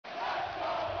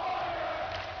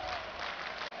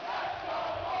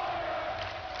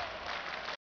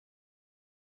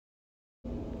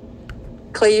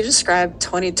Klay, you described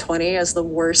 2020 as the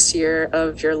worst year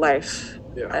of your life.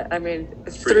 Yeah. I mean,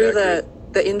 Pretty through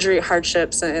accurate. the injury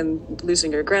hardships and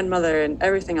losing your grandmother and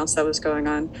everything else that was going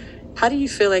on, how do you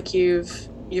feel like you've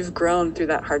grown through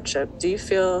that hardship? Do you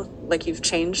feel like you've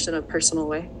changed in a personal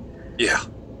way? Yeah.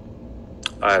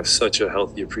 I have such a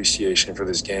healthy appreciation for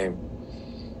this game.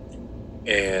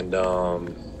 And, I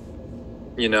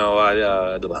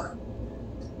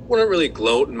wouldn't really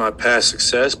gloat in my past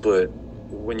success, but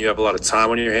when you have a lot of time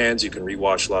on your hands, you can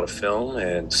rewatch a lot of film.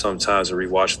 And sometimes I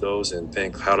rewatch those and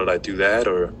think, how did I do that?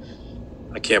 Or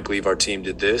I can't believe our team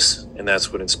did this. And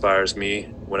that's what inspires me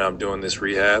when I'm doing this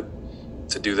rehab,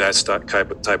 to do that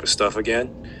type of stuff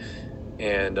again.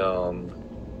 And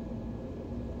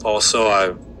also,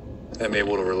 I am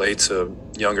able to relate to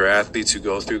younger athletes who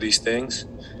go through these things.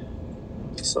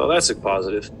 So that's a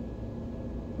positive.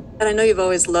 And I know you've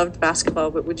always loved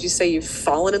basketball, but would you say you've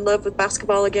fallen in love with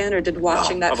basketball again, or did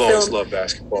watching that I've film? always loved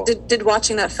basketball. Did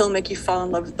watching that film make you fall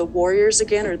in love with the Warriors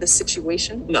again, or the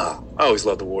situation? No, I always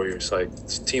loved the Warriors. Like,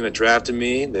 it's the team that drafted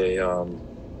me.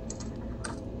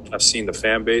 I've seen the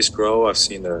fan base grow. I've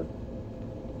seen the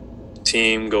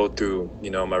team go through,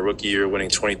 my rookie year winning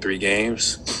 23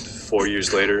 games. 4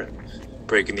 years later,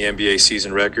 breaking the NBA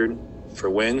season record for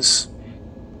wins.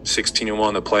 16-1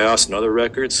 in the playoffs, another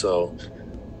record. So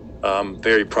I'm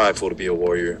very prideful to be a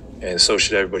Warrior, and so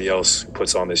should everybody else who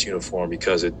puts on this uniform,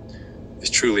 because it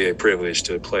is truly a privilege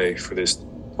to play for this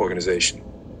organization.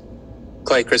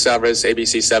 Klay, Chris Alvarez,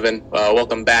 ABC7,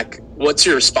 welcome back. What's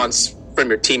your response from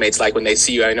your teammates like when they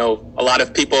see you? I know a lot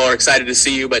of people are excited to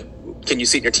see you, but can you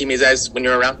see it in your teammates' eyes when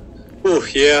you're around? Ooh,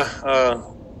 yeah.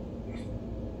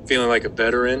 Feeling like a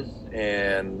veteran,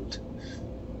 and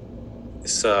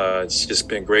it's just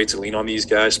been great to lean on these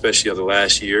guys, especially over the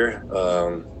last year.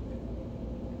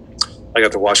 I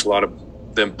got to watch a lot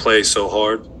of them play so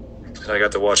hard. I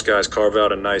got to watch guys carve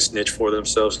out a nice niche for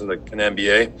themselves in the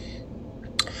NBA.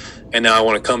 And now I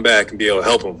want to come back and be able to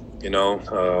help them.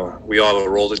 We all have a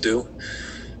role to do,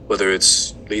 whether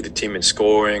it's lead the team in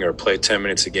scoring or play 10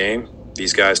 minutes a game.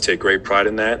 These guys take great pride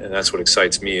in that, and that's what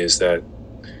excites me, is that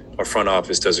our front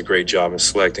office does a great job in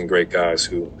selecting great guys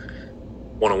who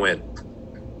want to win.